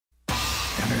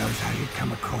knows how you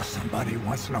come across somebody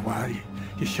once in a while you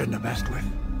shouldn't have messed with.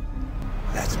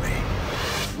 That's me.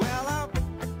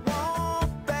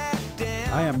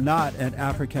 I am not an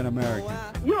African American.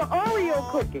 You're Oreo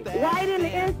cookie, white in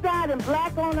the inside and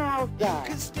black on the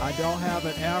outside. I don't have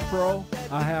an afro,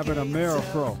 I have an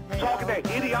Amerifro. Talking that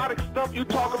idiotic stuff you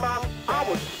talk about, I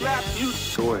would slap you.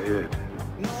 Go ahead,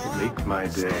 make my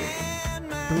day.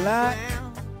 Black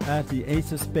at the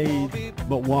ace of spades,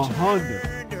 but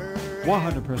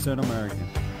 100% American.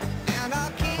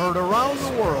 Heard around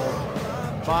the world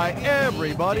by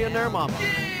everybody and their mama.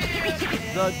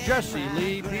 The Jesse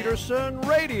Lee Peterson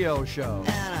Radio Show.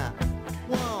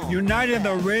 Uniting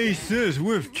the races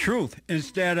with truth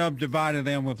instead of dividing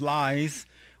them with lies.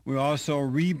 We're also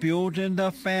rebuilding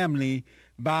the family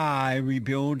by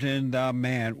rebuilding the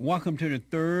man. Welcome to the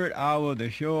third hour of the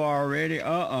show already.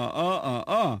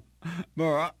 Barack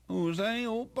Hussein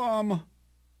Obama.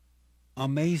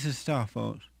 Amazing stuff,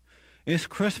 folks. It's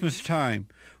Christmas time.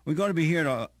 We're going to be hearing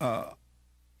a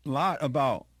lot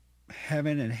about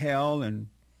heaven and hell and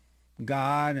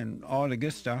God and all the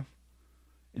good stuff.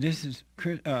 This is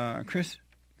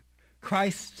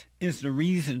Christ is the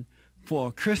reason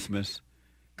for Christmas.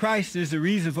 Christ is the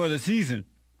reason for the season.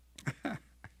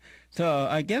 So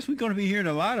I guess we're going to be hearing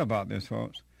a lot about this,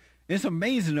 folks. It's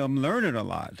amazing. I'm learning a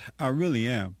lot. I really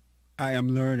am. I am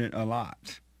learning a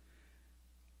lot.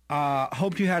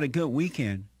 Hope you had a good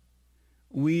weekend.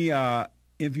 We,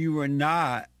 if you were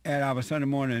not at our Sunday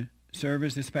morning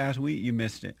service this past week, you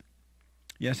missed it.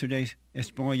 Yesterday's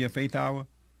Exploring Your Faith Hour,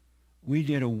 we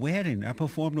did a wedding. I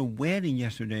performed a wedding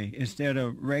yesterday instead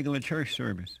of regular church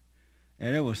service.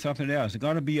 And it was something else. It's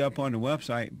going to be up on the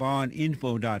website,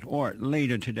 bondinfo.org,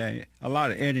 later today. A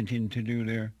lot of editing to do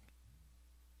there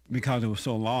because it was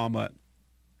so long, but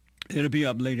it'll be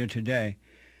up later today.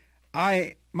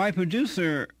 My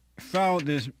producer found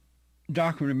this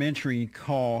documentary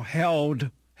called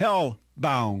Hellbound.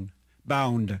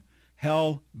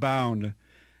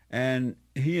 And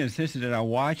he insisted that I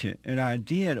watch it, and I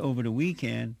did over the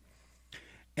weekend.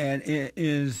 And it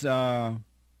is,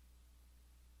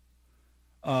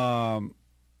 Hellbound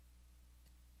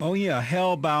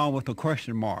with a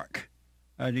question mark.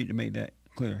 I need to make that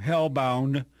clear.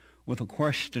 Hellbound with a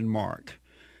question mark.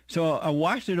 So I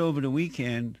watched it over the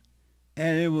weekend,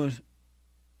 and I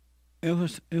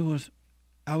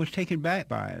was taken back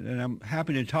by it, and I'm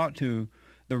happy to talk to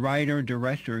the writer,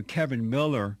 director, Kevin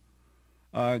Miller.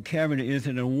 Kevin is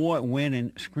an award-winning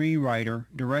screenwriter,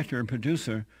 director, and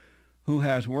producer who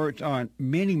has worked on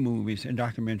many movies and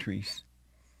documentaries.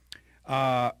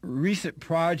 Recent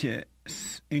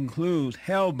projects include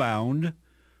Hellbound,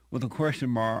 with a question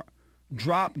mark,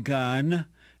 Drop Gun,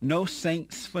 No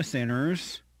Saints for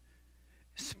Sinners,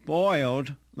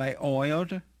 Spoiled Like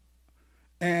Oiled,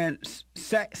 and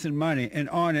Sex and Money, and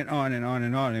on and on and on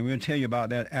and on. And we'll tell you about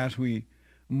that as we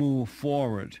move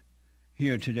forward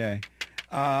here today.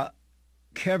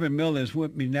 Kevin Miller is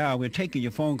with me now. We're taking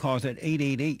your phone calls at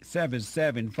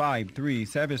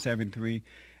 888-7753-773,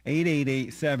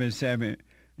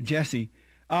 888-77-JESSE.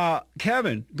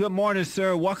 Kevin, good morning,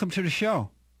 sir. Welcome to the show.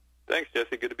 Thanks,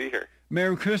 Jesse. Good to be here.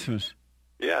 Merry Christmas.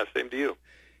 Yeah, same to you.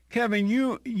 Kevin,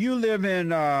 you live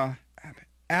in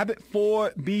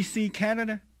Abbotsford, BC,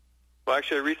 Canada? Well,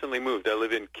 actually, I recently moved. I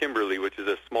live in Kimberley, which is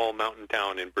a small mountain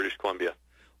town in British Columbia.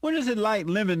 What is it like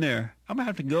living there? I'm going to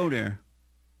have to go there.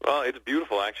 Well, it's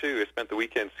beautiful, actually. We spent the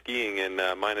weekend skiing in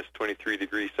minus 23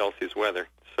 degrees Celsius weather.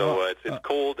 So it's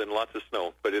cold and lots of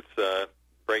snow, but it's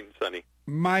bright and sunny.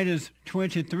 Minus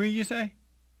 23, you say?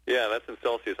 Yeah, that's in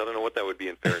Celsius. I don't know what that would be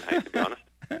in Fahrenheit, to be honest.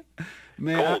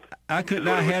 Man, cold. I could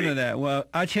not handle that. Well,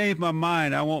 I changed my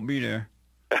mind. I won't be there.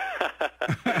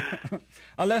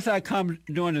 Unless I come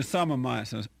during the summer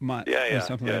months or something like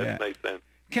that. Nice then.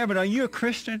 Kevin, are you a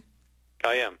Christian?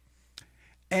 I am.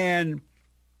 And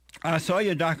I saw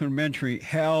your documentary,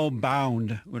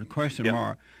 Hellbound, with a question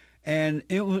mark, and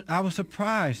I was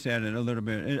surprised at it a little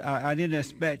bit. I didn't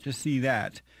expect to see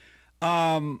that.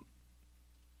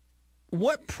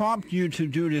 What prompted you to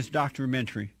do this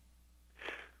documentary?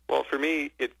 Well, for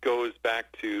me, it goes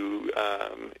back to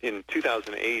in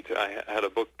 2008. I had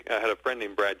a friend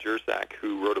named Brad Jersak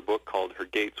who wrote a book called "Her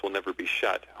Gates Will Never Be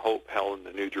Shut: Hope, Hell, and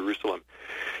the New Jerusalem."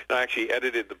 And I actually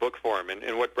edited the book for him.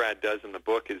 And what Brad does in the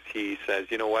book is he says,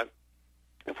 you know what?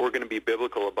 If we're going to be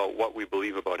biblical about what we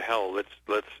believe about hell, let's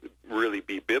really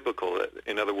be biblical.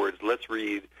 In other words, let's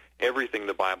read everything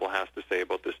the Bible has to say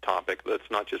about this topic. Let's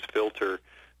not just filter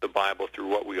the Bible through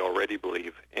what we already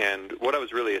believe. And what I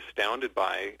was really astounded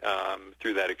by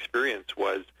through that experience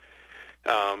was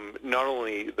not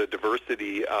only the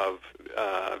diversity of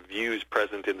views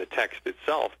present in the text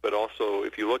itself, but also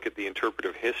if you look at the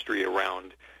interpretive history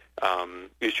around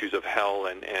issues of hell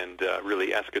and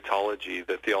really eschatology,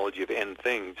 the theology of end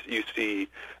things, you see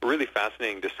a really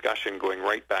fascinating discussion going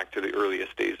right back to the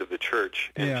earliest days of the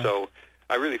church. And so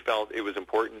I really felt it was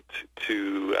important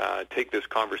to take this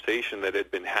conversation that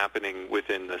had been happening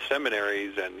within the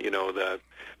seminaries and, the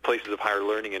places of higher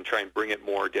learning and try and bring it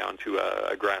more down to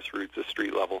a grassroots, a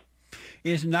street level.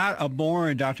 It's not a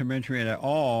boring documentary at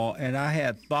all, and I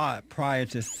had thought prior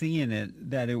to seeing it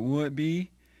that it would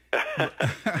be.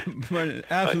 But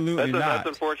absolutely not. That's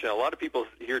unfortunate. A lot of people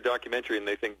hear documentary and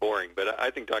they think boring, but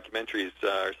I think documentaries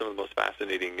are some of the most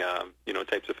fascinating,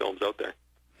 types of films out there.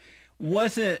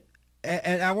 Was it?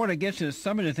 And I want to get to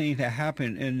some of the things that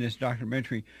happened in this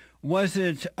documentary. Was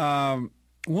it?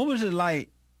 What was it like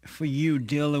for you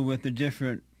dealing with the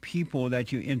different people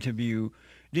that you interview?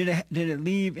 Did it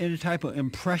leave any type of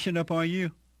impression upon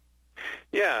you?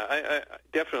 Yeah, I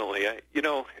definitely.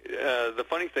 The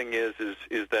funny thing is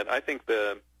that I think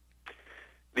the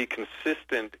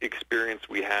consistent experience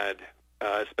we had,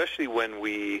 especially when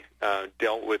we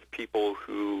dealt with people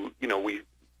who we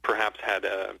perhaps had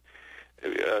a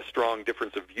strong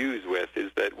difference of views with,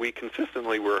 is that we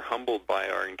consistently were humbled by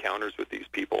our encounters with these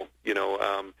people.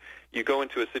 You go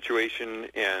into a situation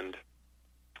and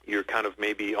you're kind of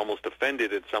maybe almost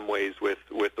offended in some ways with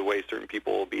the way certain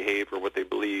people behave or what they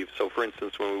believe. So, for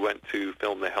instance, when we went to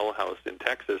film the Hell House in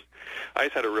Texas, I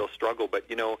just had a real struggle. But,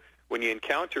 when you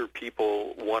encounter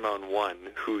people one-on-one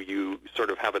who you sort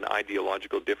of have an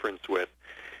ideological difference with,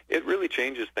 it really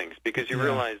changes things because you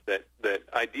realize that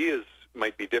ideas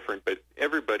might be different, but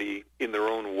everybody in their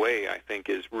own way, I think,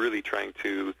 is really trying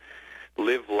to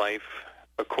live life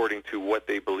according to what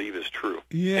they believe is true.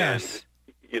 Yes.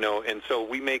 And so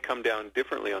we may come down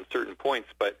differently on certain points,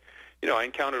 but, I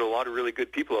encountered a lot of really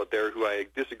good people out there who I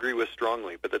disagree with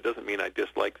strongly, but that doesn't mean I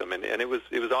dislike them. And it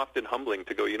was often humbling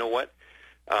to go, you know what,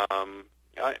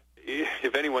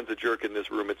 if anyone's a jerk in this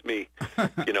room, it's me,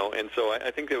 and so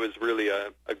I think it was really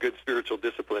a good spiritual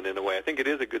discipline in a way. I think it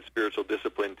is a good spiritual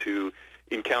discipline to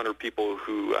encounter people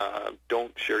who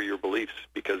don't share your beliefs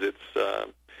because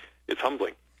it's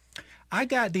humbling. I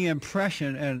got the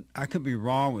impression, and I could be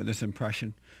wrong with this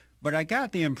impression, but I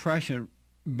got the impression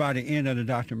by the end of the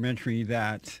documentary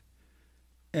that,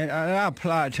 and I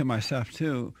apply it to myself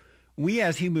too, we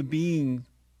as human beings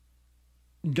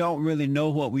don't really know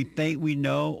what we think we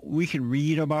know. We can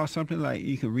read about something, like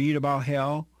you can read about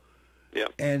hell,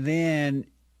 and then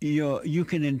you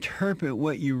can interpret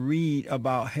what you read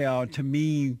about hell to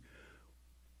mean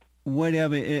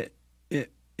whatever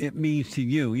it means to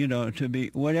you, to be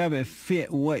whatever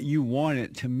fit what you want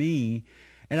it to mean.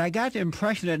 And I got the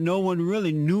impression that no one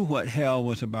really knew what hell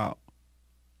was about.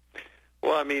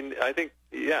 Well, I think,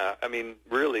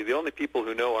 really, the only people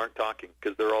who know aren't talking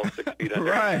because they're all 6 feet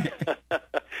under. Right.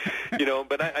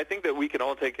 But I think that we can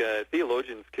all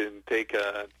theologians can take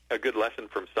a good lesson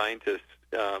from scientists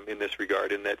in this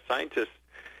regard, in that scientists,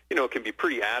 can be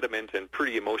pretty adamant and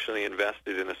pretty emotionally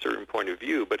invested in a certain point of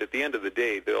view, but at the end of the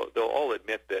day, they'll all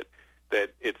admit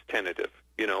that it's tentative.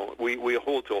 We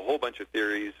hold to a whole bunch of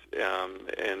theories,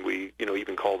 and we,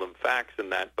 even call them facts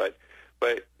and that, but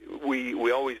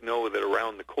we always know that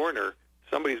around the corner,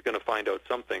 somebody's going to find out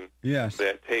something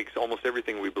that takes almost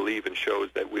everything we believe and shows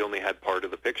that we only had part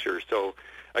of the picture. So,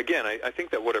 again, I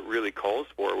think that what it really calls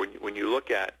for, when you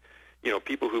look at,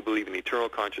 people who believe in eternal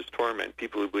conscious torment,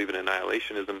 people who believe in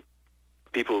annihilationism,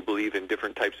 people who believe in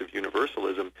different types of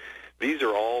universalism, these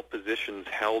are all positions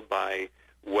held by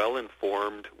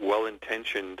well-informed,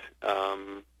 well-intentioned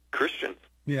Christians.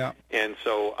 Yeah. And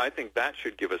so I think that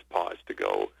should give us pause to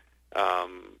go,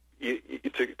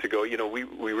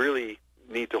 we really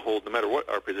need to hold, no matter what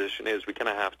our position is, we kind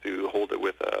of have to hold it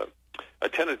with a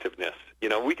tentativeness.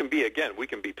 We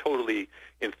can be totally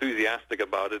enthusiastic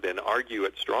about it and argue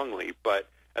it strongly, but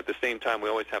at the same time, we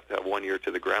always have to have one ear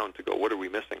to the ground to go, what are we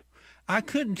missing? I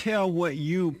couldn't tell what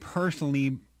you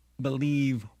personally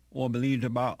believe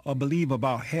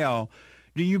about hell.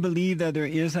 Do you believe that there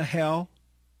is a hell?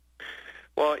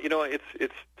 Well,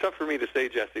 it's tough for me to say,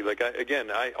 Jesse.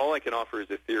 All I can offer is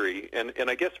a theory, and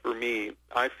I guess for me,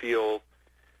 I feel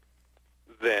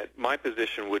that my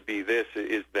position would be this: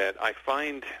 is that I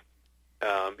find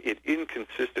it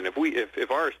inconsistent.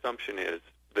 If our assumption is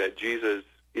that Jesus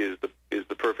is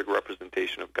the perfect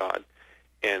representation of God,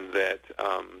 and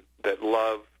that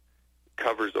love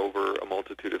covers over a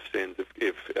multitude of sins,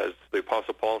 if as the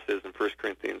Apostle Paul says in 1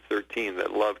 Corinthians 13,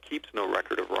 that love keeps no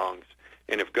record of wrongs,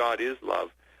 and if God is love,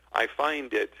 I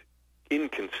find it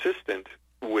inconsistent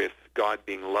with God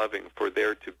being loving for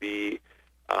there to be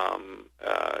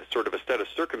sort of a set of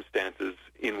circumstances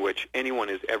in which anyone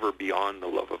is ever beyond the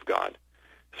love of God.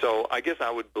 So I guess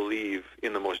I would believe,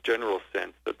 in the most general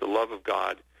sense, that the love of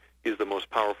God is the most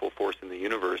powerful force in the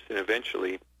universe, and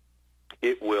eventually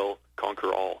it will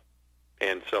conquer all.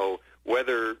 And so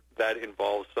whether that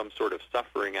involves some sort of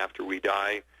suffering after we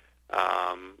die,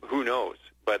 who knows?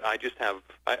 But I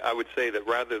would say that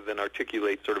rather than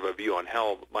articulate sort of a view on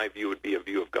hell, my view would be a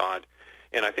view of God.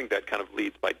 And I think that kind of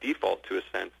leads by default to a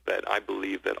sense that I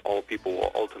believe that all people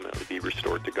will ultimately be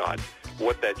restored to God.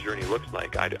 What that journey looks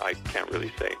like, I can't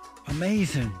really say.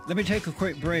 Amazing. Let me take a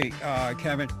quick break,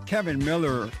 Kevin. Kevin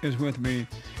Miller is with me,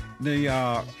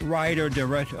 the writer,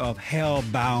 director of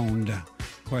Hellbound, ?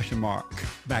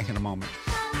 Back in a moment.